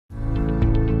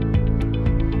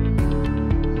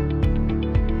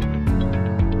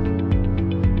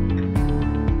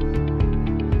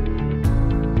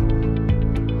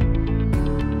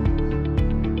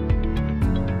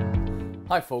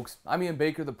Hi folks, I'm Ian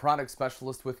Baker, the product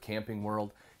specialist with Camping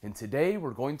World, and today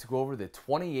we're going to go over the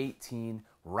 2018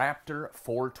 Raptor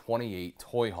 428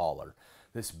 toy hauler.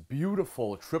 This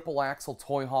beautiful triple axle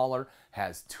toy hauler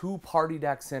has 2 party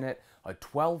decks in it, a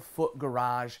 12-foot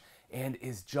garage, and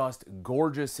is just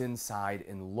gorgeous inside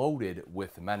and loaded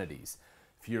with amenities.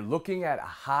 If you're looking at a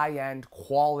high-end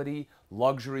quality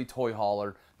luxury toy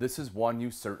hauler, this is one you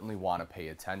certainly want to pay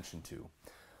attention to.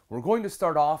 We're going to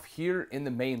start off here in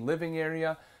the main living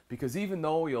area because even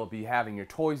though you'll be having your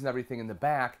toys and everything in the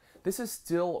back, this is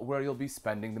still where you'll be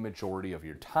spending the majority of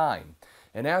your time.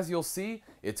 And as you'll see,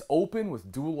 it's open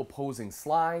with dual opposing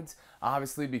slides,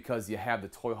 obviously because you have the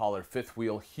toy hauler fifth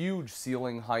wheel, huge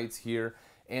ceiling heights here,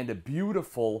 and a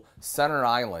beautiful center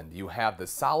island. You have the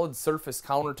solid surface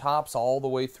countertops all the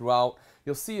way throughout.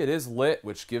 You'll see it is lit,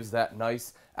 which gives that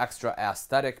nice extra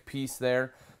aesthetic piece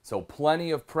there. So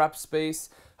plenty of prep space.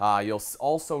 You'll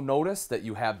also notice that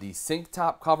you have the sink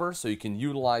top cover, so you can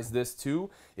utilize this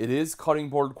too. It is cutting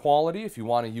board quality if you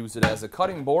want to use it as a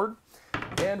cutting board.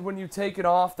 And when you take it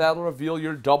off, that'll reveal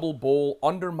your double bowl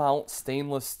undermount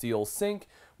stainless steel sink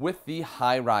with the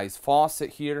high-rise faucet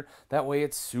here. That way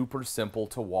it's super simple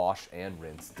to wash and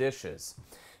rinse dishes.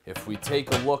 If we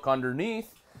take a look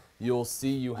underneath, you'll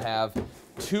see you have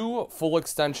 2 full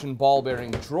extension ball bearing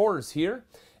drawers here.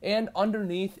 And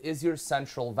underneath is your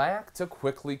central vac to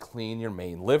quickly clean your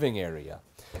main living area.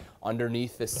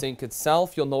 Underneath the sink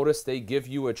itself, you'll notice they give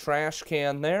you a trash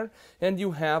can there, and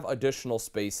you have additional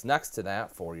space next to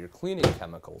that for your cleaning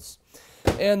chemicals.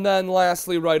 And then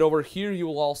lastly, right over here, you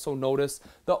will also notice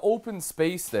the open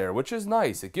space there, which is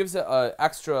nice. It gives it an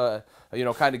extra, kind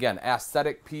of, again,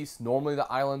 aesthetic piece. Normally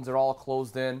the islands are all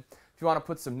closed in. If you want to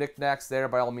put some knickknacks there,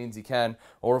 by all means you can.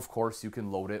 Or, of course, you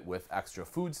can load it with extra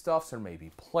foodstuffs or maybe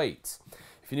plates.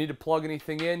 If you need to plug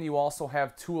anything in, you also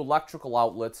have 2 electrical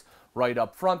outlets right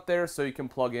up front there, so you can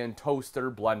plug in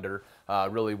toaster, blender,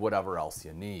 really whatever else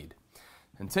you need.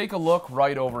 And take a look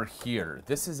right over here.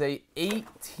 This is a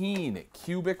 18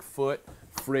 cubic foot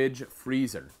fridge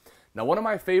freezer. Now, one of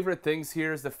my favorite things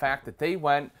here is the fact that they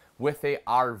went with a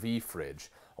RV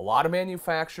fridge. A lot of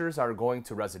manufacturers are going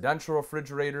to residential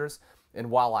refrigerators, and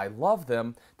while I love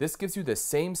them, this gives you the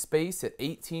same space at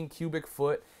 18 cubic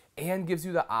foot and gives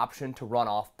you the option to run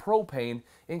off propane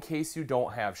in case you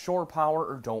don't have shore power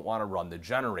or don't want to run the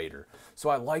generator. So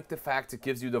I like the fact it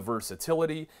gives you the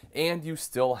versatility and you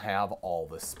still have all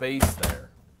the space there.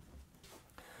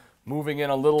 Moving in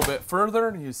a little bit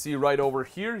further, you see right over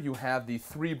here you have the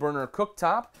 3-burner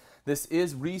cooktop. This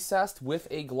is recessed with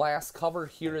a glass cover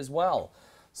here as well.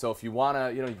 So if you want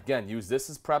to, again, use this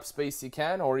as prep space, you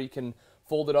can, or you can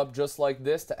fold it up just like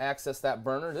this to access that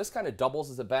burner. This kind of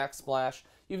doubles as a backsplash.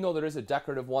 Even though there is a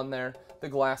decorative one there, the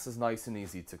glass is nice and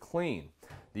easy to clean.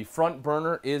 The front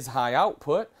burner is high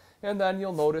output, and then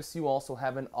you'll notice you also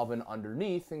have an oven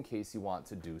underneath in case you want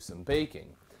to do some baking.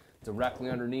 Directly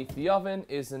underneath the oven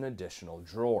is an additional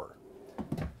drawer.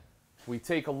 We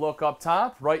take a look up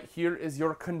top. Right here is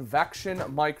your convection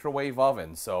microwave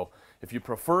oven. So if you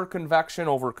prefer convection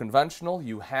over conventional,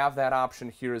 you have that option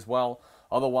here as well.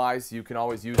 Otherwise, you can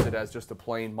always use it as just a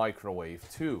plain microwave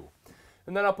too.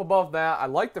 And then up above that, I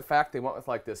like the fact they went with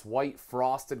like this white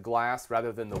frosted glass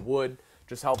rather than the wood.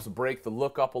 Just helps break the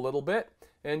look up a little bit.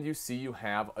 And you see you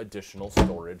have additional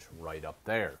storage right up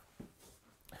there.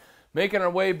 Making our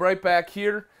way right back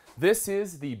here. This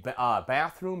is the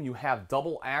bathroom. You have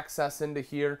double access into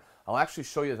here. I'll actually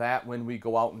show you that when we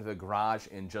go out into the garage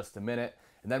in just a minute.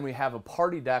 And then we have a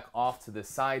party deck off to the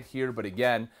side here, but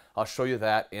again, I'll show you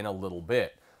that in a little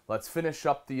bit. Let's finish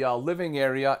up the living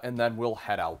area and then we'll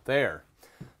head out there.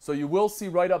 So you will see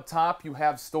right up top you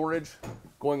have storage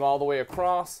going all the way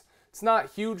across. It's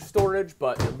not huge storage,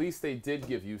 but at least they did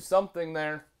give you something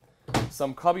there.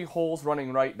 Some cubby holes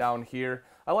running right down here.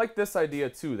 I like this idea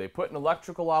too. They put an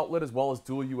electrical outlet as well as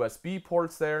dual USB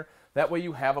ports there. That way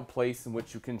you have a place in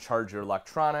which you can charge your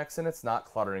electronics and it's not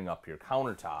cluttering up your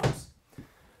countertops.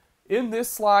 In this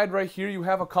slide right here, you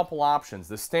have a couple options.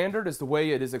 The standard is the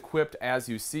way it is equipped as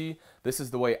you see. This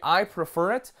is the way I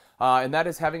prefer it, and that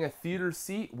is having a theater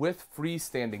seat with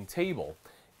freestanding table.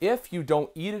 If you don't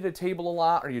eat at a table a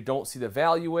lot or you don't see the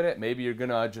value in it, maybe you're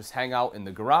gonna just hang out in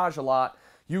the garage a lot,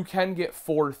 you can get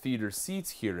 4 theater seats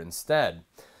here instead.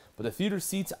 But the theater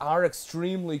seats are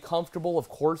extremely comfortable. Of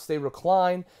course, they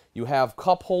recline. You have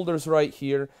cup holders right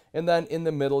here, and then in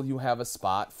the middle you have a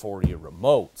spot for your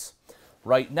remotes.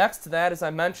 Right next to that, as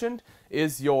I mentioned,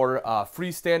 is your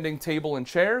freestanding table and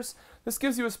chairs. This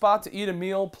gives you a spot to eat a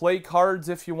meal, play cards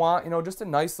if you want, just a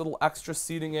nice little extra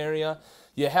seating area.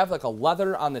 You have like a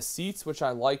leather on the seats, which I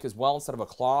like as well, instead of a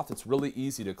cloth. It's really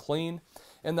easy to clean.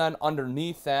 And then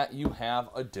underneath that, you have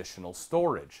additional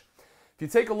storage. If you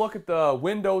take a look at the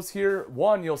windows here,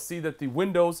 you'll see that the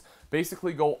windows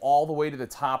basically go all the way to the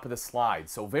top of the slide.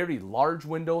 So very large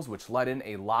windows, which let in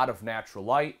a lot of natural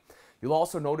light. You'll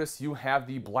also notice you have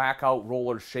the blackout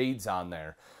roller shades on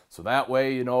there. So that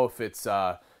way, if it's,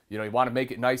 you want to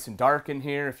make it nice and dark in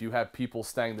here, if you have people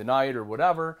staying the night or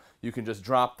whatever, you can just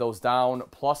drop those down.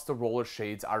 Plus the roller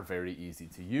shades are very easy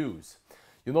to use.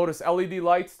 You'll notice LED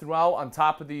lights throughout on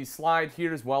top of the slide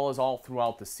here, as well as all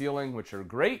throughout the ceiling, which are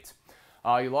great.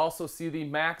 You'll also see the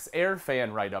max air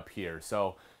fan right up here.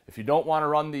 So if you don't want to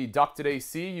run the ducted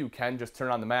AC, you can just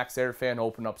turn on the max air fan,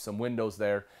 open up some windows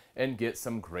there, and get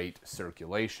some great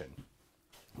circulation.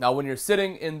 Now, when you're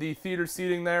sitting in the theater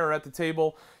seating there or at the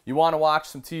table, you want to watch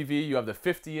some TV. You have the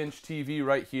 50-inch TV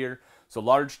right here. So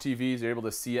large TVs, you're able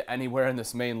to see it anywhere in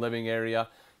this main living area.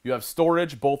 You have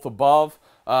storage both above.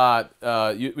 You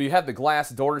have the glass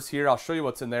doors here. I'll show you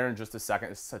what's in there in just a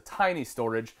second. It's a tiny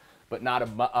storage, but not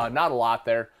a lot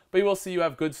there. But you will see you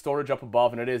have good storage up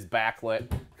above, and it is backlit.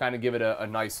 Kind of give it a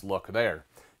nice look there.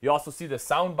 You also see the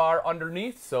sound bar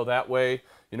underneath, so that way,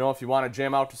 if you want to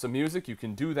jam out to some music, you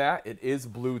can do that. It is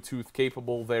Bluetooth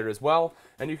capable there as well,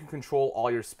 and you can control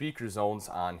all your speaker zones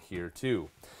on here too.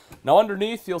 Now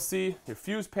underneath, you'll see your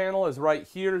fuse panel is right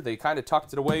here. They kind of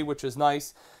tucked it away, which is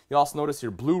nice. You also notice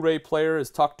your Blu-ray player is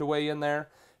tucked away in there.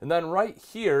 And then right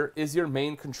here is your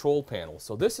main control panel.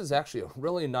 So this is actually a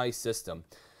really nice system.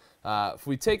 If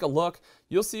we take a look,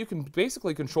 you'll see you can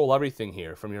basically control everything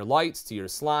here, from your lights to your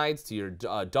slides to your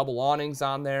double awnings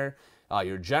on there.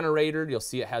 Your generator, you'll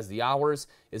see it has the hours,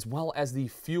 as well as the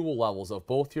fuel levels of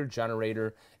both your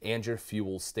generator and your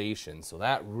fuel station. So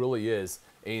that really is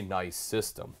a nice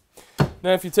system.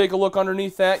 Now, if you take a look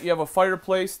underneath that, you have a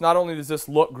fireplace. Not only does this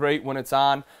look great when it's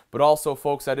on, but also,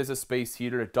 folks, that is a space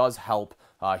heater. It does help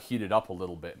heat it up a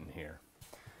little bit in here.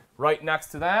 Right next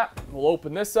to that, we'll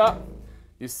open this up.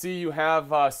 You see you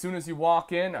have, as soon as you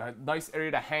walk in, a nice area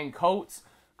to hang coats.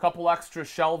 A couple extra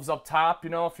shelves up top,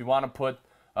 if you want to put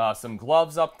some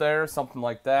gloves up there, something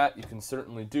like that, you can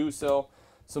certainly do so.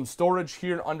 Some storage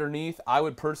here underneath. I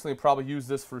would personally probably use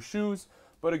this for shoes,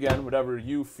 but again, whatever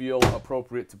you feel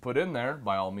appropriate to put in there,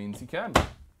 by all means you can.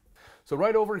 So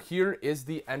right over here is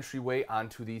the entryway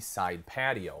onto the side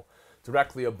patio.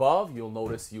 Directly above, you'll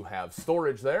notice you have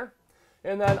storage there.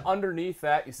 And then underneath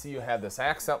that, you see you have this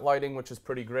accent lighting, which is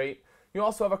pretty great. You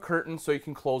also have a curtain, so you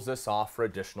can close this off for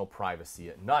additional privacy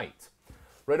at night.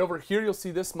 Right over here, you'll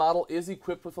see this model is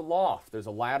equipped with a loft. There's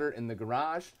a ladder in the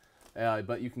garage,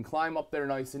 but you can climb up there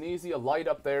nice and easy. A light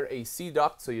up there, AC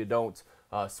duct, so you don't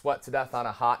sweat to death on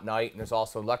a hot night. And there's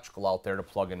also electrical out there to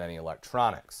plug in any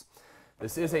electronics.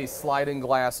 This is a sliding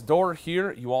glass door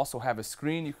here. You also have a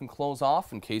screen you can close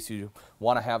off in case you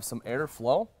want to have some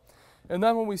airflow. And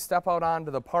then when we step out onto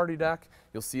the party deck,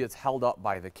 you'll see it's held up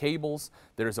by the cables.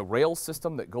 There's a rail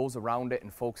system that goes around it,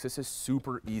 and folks, this is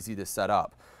super easy to set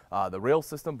up. The rail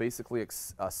system basically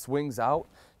swings out.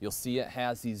 You'll see it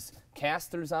has these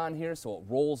casters on here, so it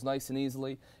rolls nice and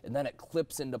easily, and then it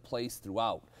clips into place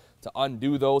throughout. To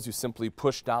undo those, you simply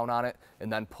push down on it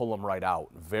and then pull them right out.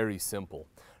 Very simple.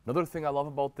 Another thing I love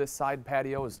about this side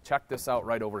patio is, check this out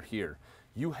right over here.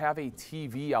 You have a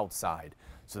TV outside.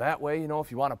 So that way,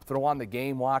 if you want to throw on the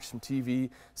game, watch some TV,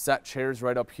 set chairs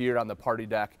right up here on the party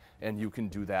deck, and you can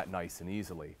do that nice and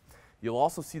easily. You'll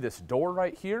also see this door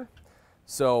right here.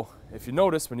 So if you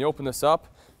notice, when you open this up,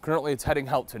 currently it's heading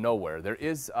out to nowhere. There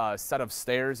is a set of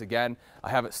stairs. Again, I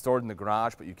have it stored in the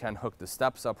garage, but you can hook the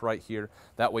steps up right here.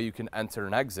 That way you can enter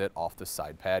and exit off the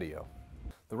side patio.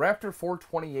 The Raptor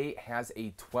 428 has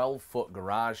a 12-foot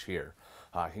garage here.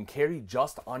 It can carry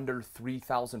just under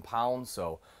 3,000 pounds,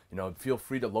 so feel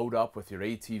free to load up with your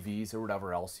ATVs or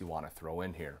whatever else you want to throw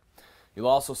in here. You'll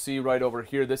also see right over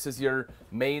here, this is your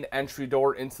main entry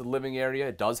door into the living area.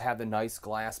 It does have the nice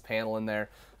glass panel in there,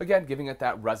 again giving it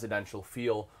that residential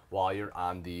feel while you're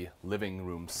on the living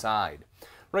room side.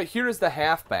 Right here is the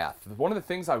half bath. One of the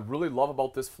things I really love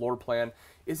about this floor plan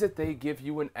is that they give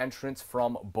you an entrance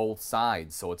from both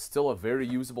sides. So it's still a very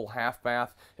usable half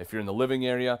bath if you're in the living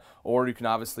area, or you can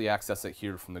obviously access it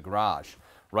here from the garage.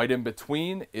 Right in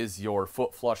between is your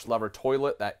foot flush lever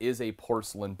toilet. That is a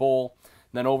porcelain bowl.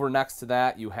 And then over next to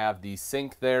that, you have the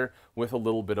sink there with a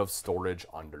little bit of storage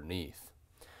underneath.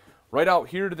 Right out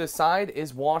here to the side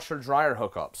is washer dryer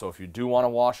hookup. So if you do want a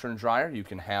washer and dryer, you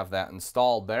can have that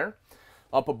installed there.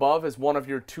 Up above is one of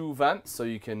your 2 vents, so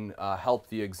you can help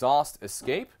the exhaust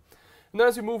escape. And then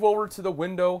as we move over to the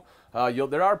window,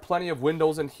 there are plenty of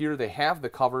windows in here. They have the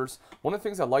covers. One of the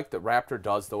things I like that Raptor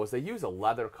does, though, is they use a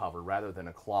leather cover rather than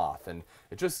a cloth. And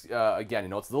it just, again,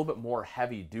 it's a little bit more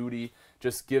heavy duty,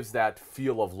 just gives that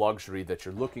feel of luxury that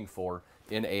you're looking for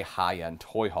in a high-end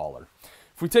toy hauler.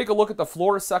 If we take a look at the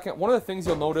floor a second, one of the things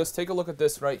you'll notice, take a look at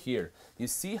this right here. You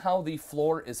see how the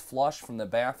floor is flush from the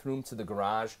bathroom to the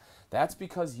garage? That's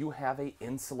because you have an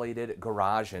insulated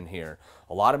garage in here.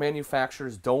 A lot of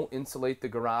manufacturers don't insulate the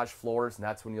garage floors, and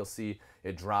that's when you'll see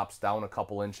it drops down a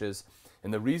couple inches.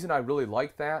 And the reason I really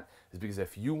like that is because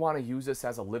if you want to use this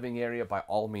as a living area, by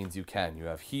all means you can. You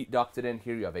have heat ducted in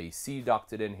here, you have AC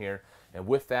ducted in here, and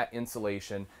with that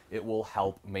insulation, it will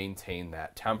help maintain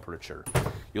that temperature.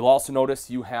 You'll also notice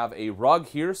you have a rug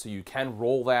here, so you can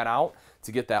roll that out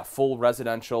to get that full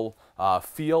residential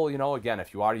feel, again,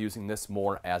 if you are using this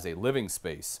more as a living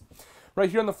space. Right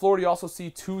here on the floor, you also see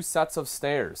two sets of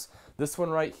stairs. This one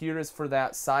right here is for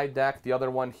that side deck. The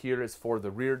other one here is for the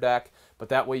rear deck, but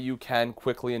that way you can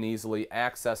quickly and easily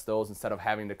access those instead of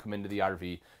having to come into the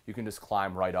RV. You can just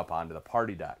climb right up onto the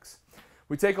party decks.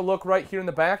 We take a look right here in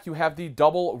the back. You have the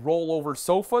double rollover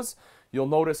sofas. You'll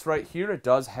notice right here it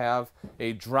does have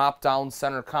a drop-down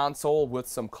center console with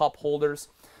some cup holders.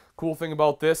 Cool thing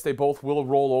about this, they both will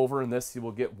roll over, and this you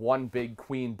will get one big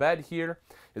queen bed here.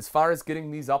 As far as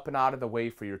getting these up and out of the way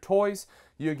for your toys,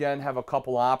 you again have a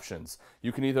couple options.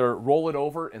 You can either roll it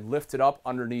over and lift it up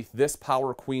underneath this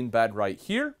power queen bed right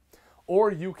here,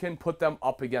 or you can put them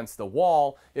up against the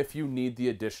wall if you need the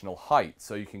additional height.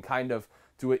 So you can kind of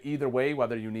do it either way,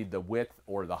 whether you need the width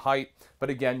or the height. But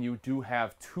again, you do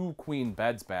have two queen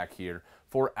beds back here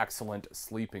for excellent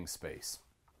sleeping space.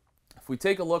 If we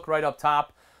take a look right up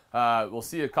top, we'll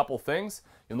see a couple things.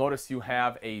 You'll notice you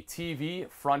have a TV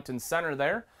front and center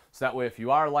there. So that way if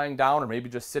you are laying down or maybe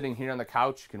just sitting here on the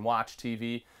couch, you can watch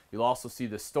TV. You'll also see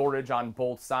the storage on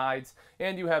both sides,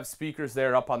 and you have speakers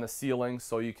there up on the ceiling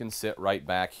so you can sit right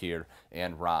back here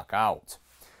and rock out.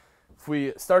 If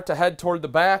we start to head toward the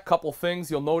back, couple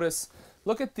things you'll notice.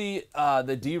 Look at the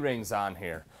D-rings on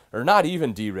here, or not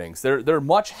even D-rings. They're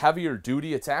much heavier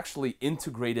duty. It's actually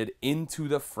integrated into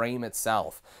the frame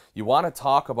itself. You want to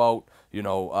talk about,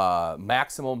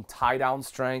 maximum tie-down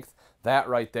strength. That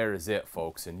right there is it,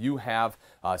 folks. And you have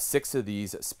 6 of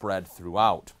these spread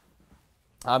throughout.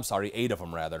 I'm sorry, 8 of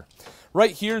them rather.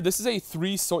 Right here, this is a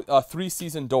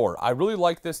three-season door. I really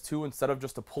like this too, instead of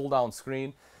just a pull-down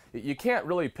screen. You can't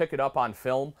really pick it up on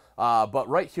film, but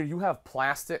right here you have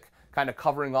plastic kind of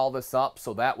covering all this up,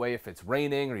 so that way if it's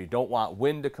raining or you don't want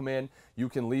wind to come in, you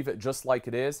can leave it just like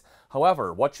it is.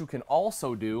 However, what you can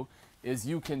also do is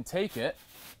you can take it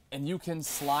and you can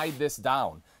slide this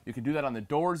down. You can do that on the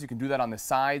doors, you can do that on the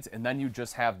sides, and then you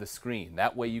just have the screen.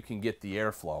 That way you can get the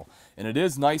airflow. And it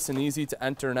is nice and easy to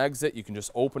enter and exit. You can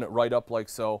just open it right up like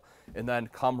so, and then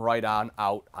come right on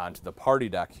out onto the party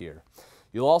deck here.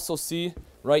 You'll also see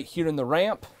right here in the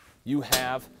ramp, you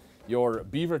have your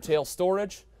beaver tail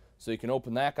storage. So you can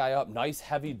open that guy up, nice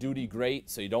heavy duty grate,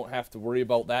 so you don't have to worry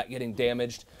about that getting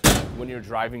damaged when you're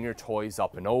driving your toys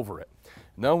up and over it.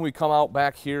 And then when we come out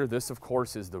back here, this of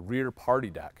course is the rear party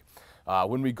deck.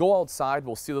 When we go outside,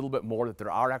 we'll see a little bit more that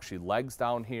there are actually legs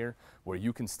down here where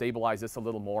you can stabilize this a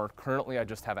little more. Currently, I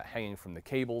just have it hanging from the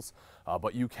cables,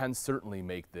 but you can certainly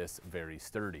make this very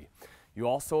sturdy. You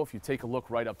also, if you take a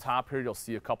look right up top here, you'll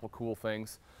see a couple cool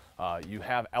things. You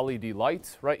have LED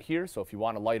lights right here, so if you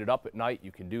want to light it up at night,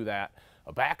 you can do that.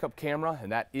 A backup camera,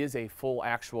 and that is a full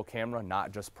actual camera,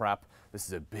 not just prep. This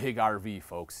is a big RV,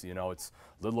 folks. It's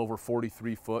a little over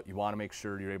 43 foot. You want to make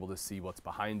sure you're able to see what's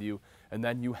behind you. And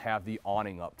then you have the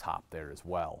awning up top there as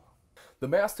well. The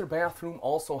master bathroom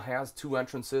also has 2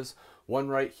 entrances, one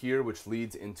right here which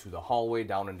leads into the hallway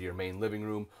down into your main living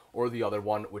room, or the other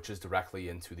one which is directly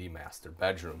into the master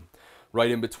bedroom.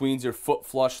 Right in between is your foot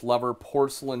flush lever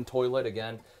porcelain toilet.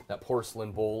 Again, that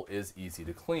porcelain bowl is easy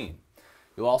to clean.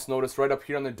 You'll also notice right up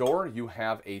here on the door you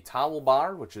have a towel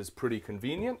bar, which is pretty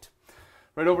convenient.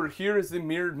 Right over here is the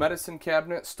mirrored medicine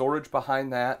cabinet, storage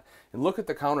behind that. And look at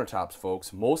the countertops,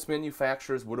 folks. Most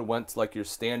manufacturers would have went to like your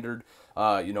standard,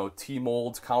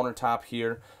 T-mold countertop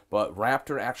here, but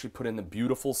Raptor actually put in the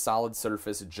beautiful solid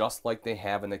surface just like they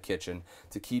have in the kitchen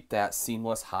to keep that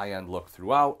seamless high-end look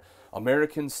throughout.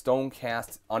 American stone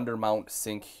cast undermount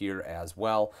sink here as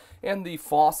well. And the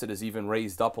faucet is even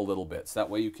raised up a little bit, so that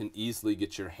way you can easily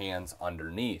get your hands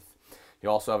underneath. You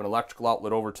also have an electrical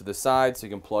outlet over to the side, so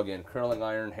you can plug in curling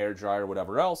iron, hair dryer,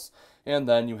 whatever else, and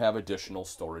then you have additional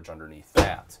storage underneath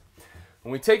that.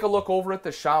 When we take a look over at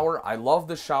the shower, I love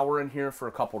the shower in here for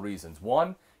a couple reasons.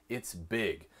 One, it's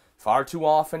big. Far too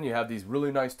often you have these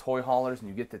really nice toy haulers and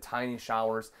you get the tiny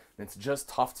showers and it's just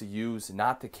tough to use.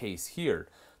 Not the case here.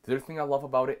 The other thing I love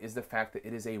about it is the fact that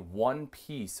it is a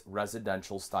one-piece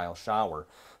residential style shower.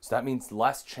 So that means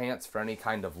less chance for any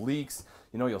kind of leaks.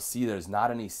 You know, you'll see there's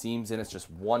not any seams in it, it's just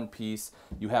one piece.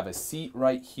 You have a seat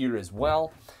right here as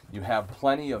well. You have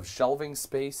plenty of shelving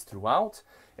space throughout.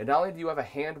 And not only do you have a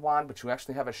hand wand, but you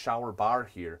actually have a shower bar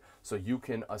here. So you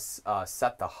can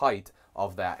set the height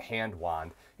of that hand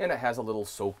wand. And it has a little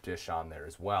soap dish on there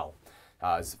as well.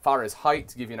 As far as height,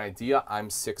 to give you an idea, I'm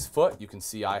 6 foot. You can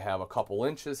see I have a couple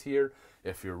inches here.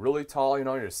 If you're really tall, you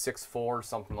know, you're 6'4",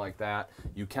 something like that,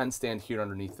 you can stand here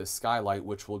underneath the skylight,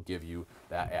 which will give you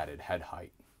that added head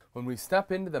height. When we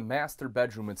step into the master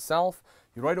bedroom itself,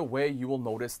 right away you will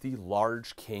notice the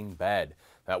large king bed.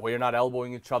 That way you're not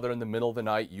elbowing each other in the middle of the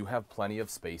night. You have plenty of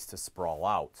space to sprawl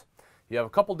out. You have a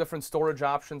couple different storage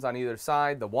options on either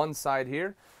side. The one side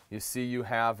here, you see you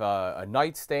have a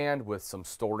nightstand with some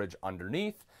storage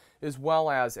underneath, as well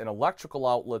as an electrical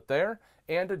outlet there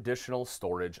and additional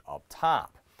storage up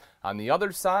top. On the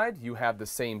other side, you have the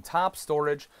same top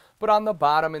storage, but on the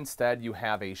bottom instead, you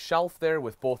have a shelf there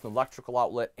with both an electrical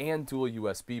outlet and dual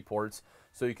USB ports,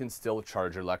 so you can still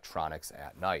charge your electronics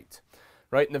at night.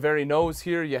 Right in the very nose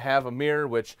here, you have a mirror,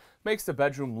 which makes the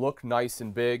bedroom look nice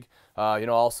and big. You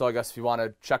know, also, I guess if you want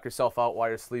to check yourself out while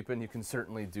you're sleeping, you can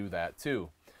certainly do that too.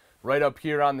 Right up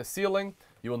here on the ceiling,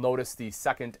 you will notice the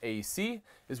second AC,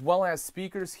 as well as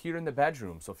speakers here in the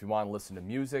bedroom. So if you want to listen to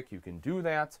music, you can do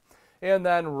that. And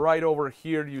then right over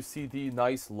here, you see the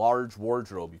nice large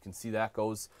wardrobe. You can see that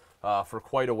goes for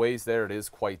quite a ways there. It is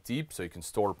quite deep, so you can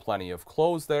store plenty of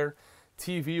clothes there.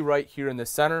 TV right here in the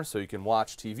center, so you can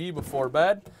watch TV before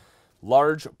bed.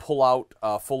 Large pull-out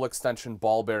full extension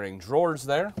ball bearing drawers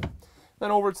there.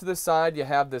 Then over to the side, you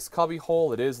have this cubby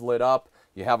hole. It is lit up.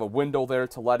 You have a window there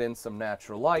to let in some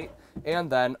natural light, and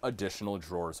then additional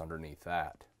drawers underneath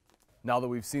that. Now that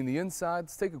we've seen the inside,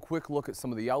 let's take a quick look at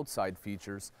some of the outside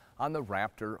features on the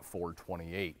Raptor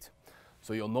 428.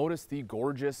 So you'll notice the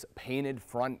gorgeous painted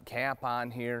front cap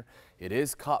on here. It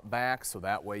is cut back, so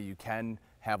that way you can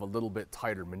have a little bit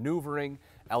tighter maneuvering.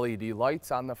 LED lights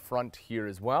on the front here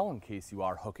as well in case you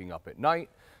are hooking up at night.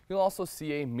 You'll also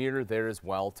see a mirror there as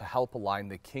well to help align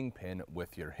the kingpin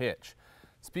with your hitch.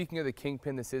 Speaking of the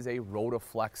kingpin, this is a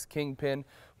Rotaflex kingpin,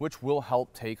 which will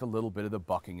help take a little bit of the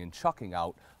bucking and chucking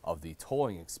out of the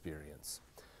towing experience.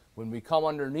 When we come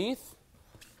underneath,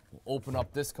 we'll open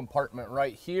up this compartment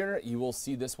right here. You will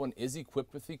see this one is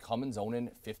equipped with the Cummins Onan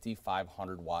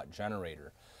 5500 watt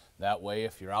generator. That way,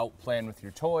 if you're out playing with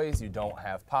your toys, you don't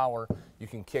have power, you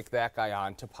can kick that guy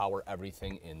on to power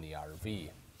everything in the RV.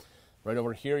 Right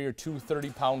over here, your two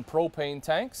 30-pound propane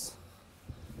tanks.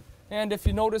 And if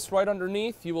you notice right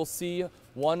underneath, you will see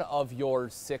one of your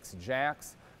 6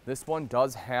 jacks. This one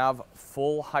does have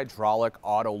full hydraulic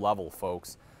auto level,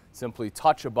 folks. Simply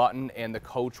touch a button and the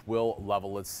coach will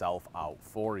level itself out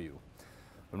for you.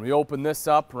 When we open this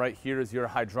up, right here is your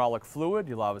hydraulic fluid.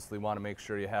 You'll obviously want to make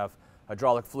sure you have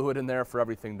hydraulic fluid in there for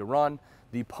everything to run.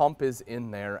 The pump is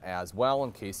in there as well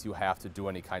in case you have to do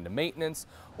any kind of maintenance,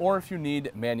 or if you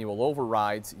need manual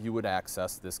overrides, you would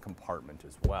access this compartment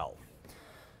as well.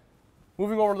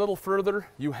 Moving over a little further,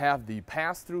 you have the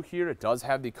pass-through here. It does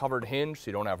have the covered hinge, so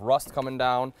you don't have rust coming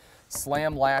down.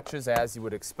 Slam latches as you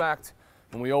would expect.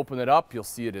 When we open it up, you'll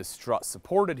see it is strut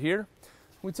supported here.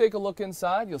 When we take a look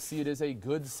inside, you'll see it is a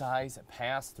good size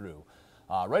pass-through.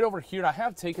 Right over here, I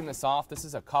have taken this off. This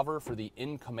is a cover for the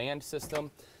in-command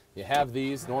system. You have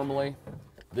these normally.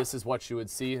 This is what you would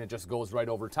see, and it just goes right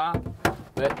over top.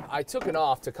 But I took it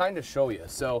off to kind of show you.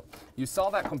 So you saw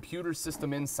that computer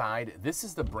system inside. This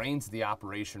is the brains of the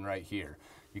operation right here.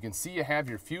 You can see you have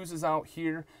your fuses out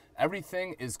here.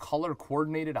 Everything is color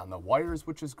coordinated on the wires,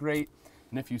 which is great.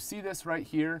 And if you see this right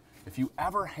here, if you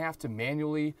ever have to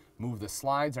manually move the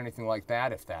slides or anything like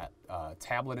that, if that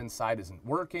tablet inside isn't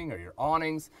working or your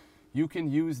awnings, you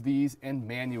can use these and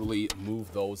manually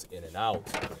move those in and out.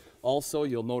 Also,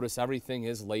 you'll notice everything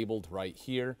is labeled right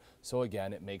here. So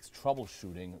again, it makes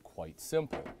troubleshooting quite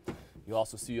simple. You'll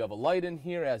also see you have a light in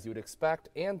here as you would expect,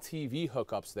 and TV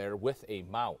hookups there with a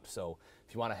mount. So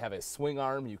if you want to have a swing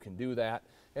arm, you can do that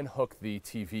and hook the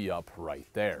TV up right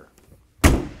there.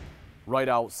 Right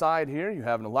outside here, you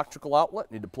have an electrical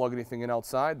outlet. Need to plug anything in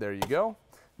outside, there you go.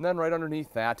 And then right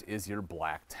underneath that is your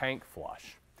black tank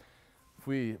flush. If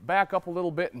we back up a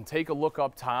little bit and take a look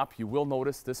up top, you will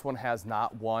notice this one has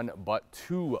not one, but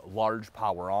 2 large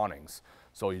power awnings.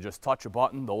 So you just touch a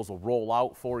button, those will roll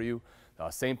out for you.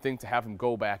 Same thing to have them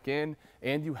go back in,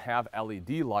 and you have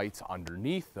LED lights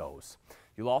underneath those.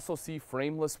 You'll also see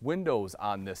frameless windows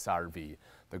on this RV.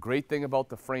 The great thing about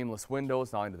the frameless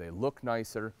windows, not only do they look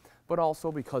nicer, but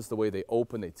also because the way they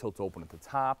open, they tilt open at the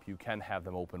top, you can have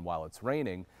them open while it's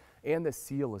raining, and the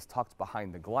seal is tucked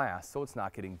behind the glass, so it's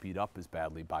not getting beat up as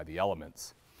badly by the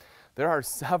elements. There are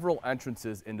several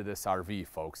entrances into this RV,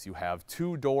 folks. You have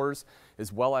 2 doors,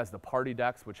 as well as the party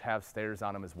decks, which have stairs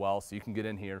on them as well, so you can get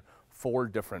in here 4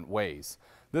 different ways.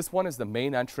 This one is the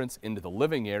main entrance into the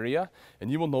living area,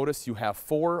 and you will notice you have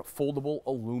 4 foldable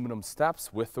aluminum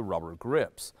steps with the rubber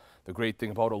grips. The great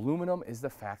thing about aluminum is the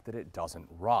fact that it doesn't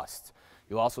rust.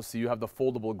 You'll also see you have the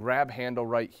foldable grab handle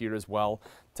right here as well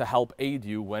to help aid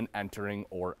you when entering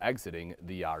or exiting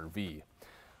the RV.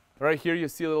 Right here you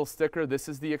see a little sticker. This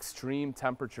is the extreme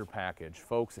temperature package.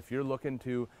 Folks, if you're looking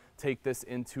to take this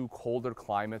into colder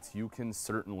climates, you can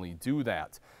certainly do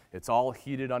that. It's all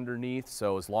heated underneath,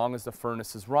 so as long as the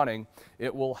furnace is running,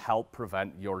 it will help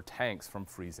prevent your tanks from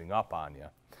freezing up on you.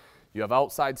 You have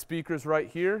outside speakers right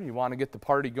here. You want to get the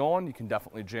party going, you can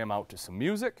definitely jam out to some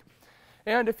music.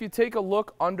 And if you take a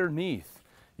look underneath,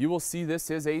 you will see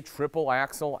this is a triple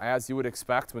axle, as you would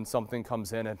expect when something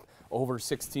comes in at over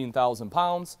 16,000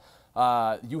 pounds.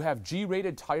 You have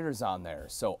G-rated tires on there,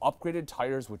 so upgraded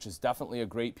tires, which is definitely a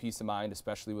great peace of mind,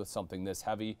 especially with something this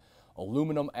heavy.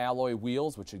 Aluminum alloy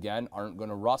wheels, which again aren't going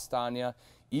to rust on you.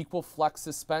 Equal flex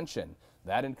suspension.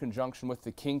 That in conjunction with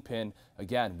the Kingpin,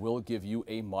 again, will give you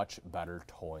a much better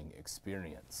towing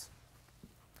experience.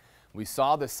 We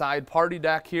saw the side party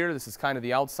deck here. This is kind of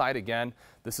the outside again.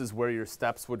 This is where your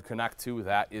steps would connect to.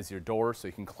 That is your door, so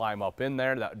you can climb up in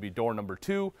there. That would be door number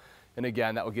 2. And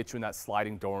again, that will get you in that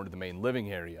sliding door into the main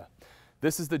living area.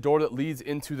 This is the door that leads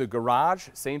into the garage.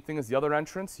 Same thing as the other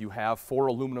entrance. You have 4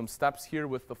 aluminum steps here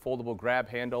with the foldable grab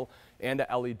handle and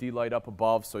a LED light up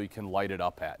above so you can light it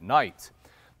up at night.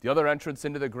 The other entrance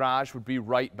into the garage would be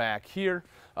right back here.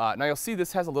 Now you'll see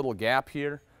this has a little gap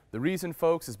here. The reason,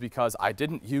 folks, is because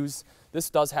this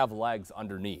does have legs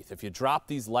underneath. If you drop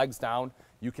these legs down,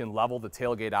 you can level the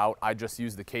tailgate out. I just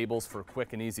use the cables for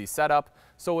quick and easy setup,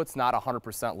 so it's not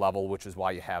 100% level, which is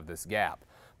why you have this gap.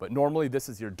 But normally this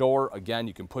is your door. Again,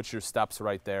 you can put your steps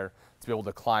right there to be able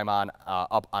to climb on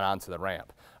up and onto the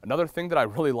ramp. Another thing that I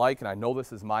really like, and I know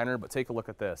this is minor, but take a look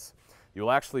at this. You'll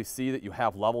actually see that you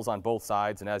have levels on both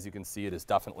sides, and as you can see, it is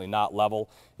definitely not level.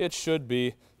 It should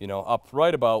be, up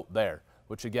right about there,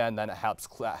 which again, then it helps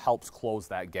close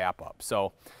that gap up.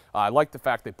 So I like the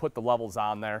fact they put the levels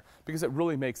on there because it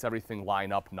really makes everything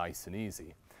line up nice and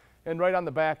easy. And right on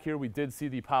the back here, we did see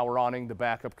the power awning, the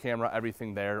backup camera,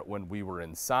 everything there when we were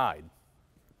inside.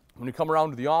 When you come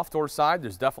around to the off-door side,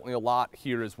 there's definitely a lot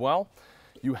here as well.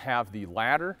 You have the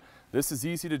ladder. This is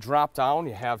easy to drop down.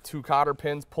 You have 2 cotter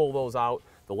pins, pull those out.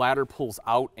 The ladder pulls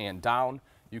out and down.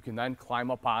 You can then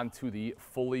climb up onto the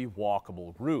fully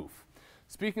walkable roof.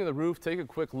 Speaking of the roof, take a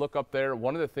quick look up there.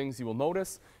 One of the things you will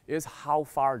notice is how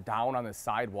far down on the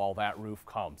sidewall that roof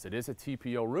comes. It is a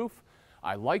TPO roof.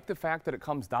 I like the fact that it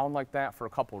comes down like that for a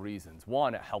couple reasons.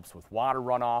 1, it helps with water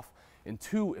runoff. And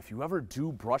 2, if you ever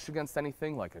do brush against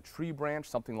anything like a tree branch,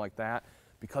 something like that,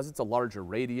 because it's a larger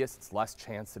radius, it's less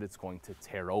chance that it's going to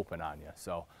tear open on you.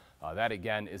 So that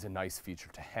again is a nice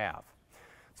feature to have.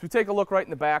 So we take a look right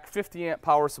in the back, 50 amp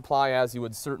power supply as you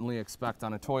would certainly expect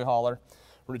on a toy hauler.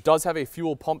 It does have a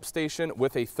fuel pump station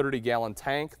with a 30-gallon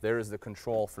tank. There is the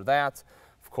control for that.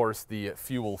 Of course, the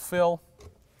fuel fill.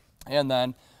 And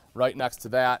then right next to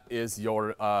that is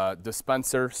your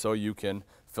dispenser so you can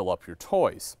fill up your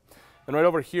toys. And right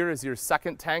over here is your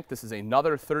second tank. This is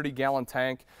another 30-gallon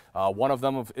tank. One of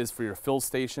them is for your fill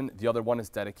station. The other one is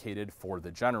dedicated for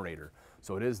the generator.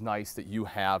 So it is nice that you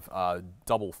have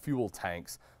double fuel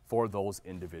tanks for those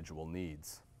individual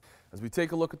needs. As we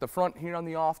take a look at the front here on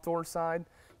the off-door side,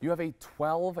 you have a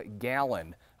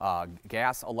 12-gallon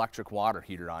gas electric water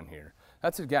heater on here.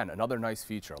 That's, again, another nice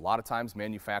feature. A lot of times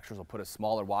manufacturers will put a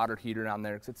smaller water heater on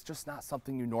there because it's just not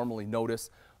something you normally notice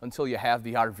until you have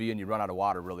the RV and you run out of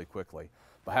water really quickly.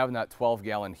 But having that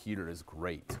 12-gallon heater is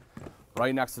great.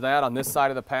 Right next to that, on this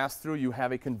side of the pass-through, you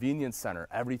have a convenience center.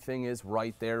 Everything is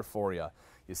right there for you.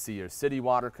 You see your city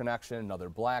water connection, another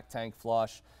black tank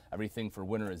flush, everything for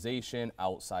winterization,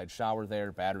 outside shower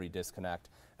there, battery disconnect.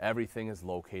 Everything is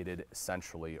located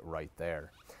centrally right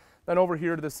there. Then over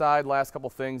here to the side, last couple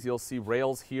things, you'll see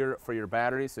rails here for your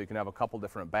batteries, so you can have a couple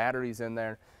different batteries in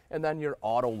there. And then your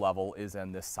auto level is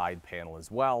in this side panel as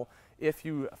well. If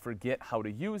you forget how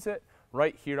to use it,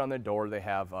 right here on the door they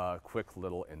have a quick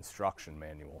little instruction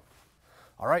manual.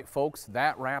 All right, folks,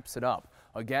 that wraps it up.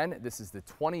 Again, this is the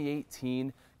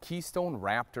 2018 Keystone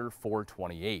Raptor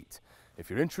 428. If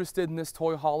you're interested in this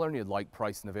toy hauler and you'd like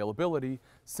price and availability,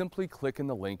 simply click in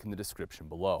the link in the description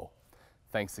below.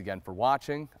 Thanks again for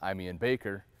watching. I'm Ian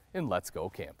Baker, and let's go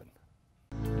camping.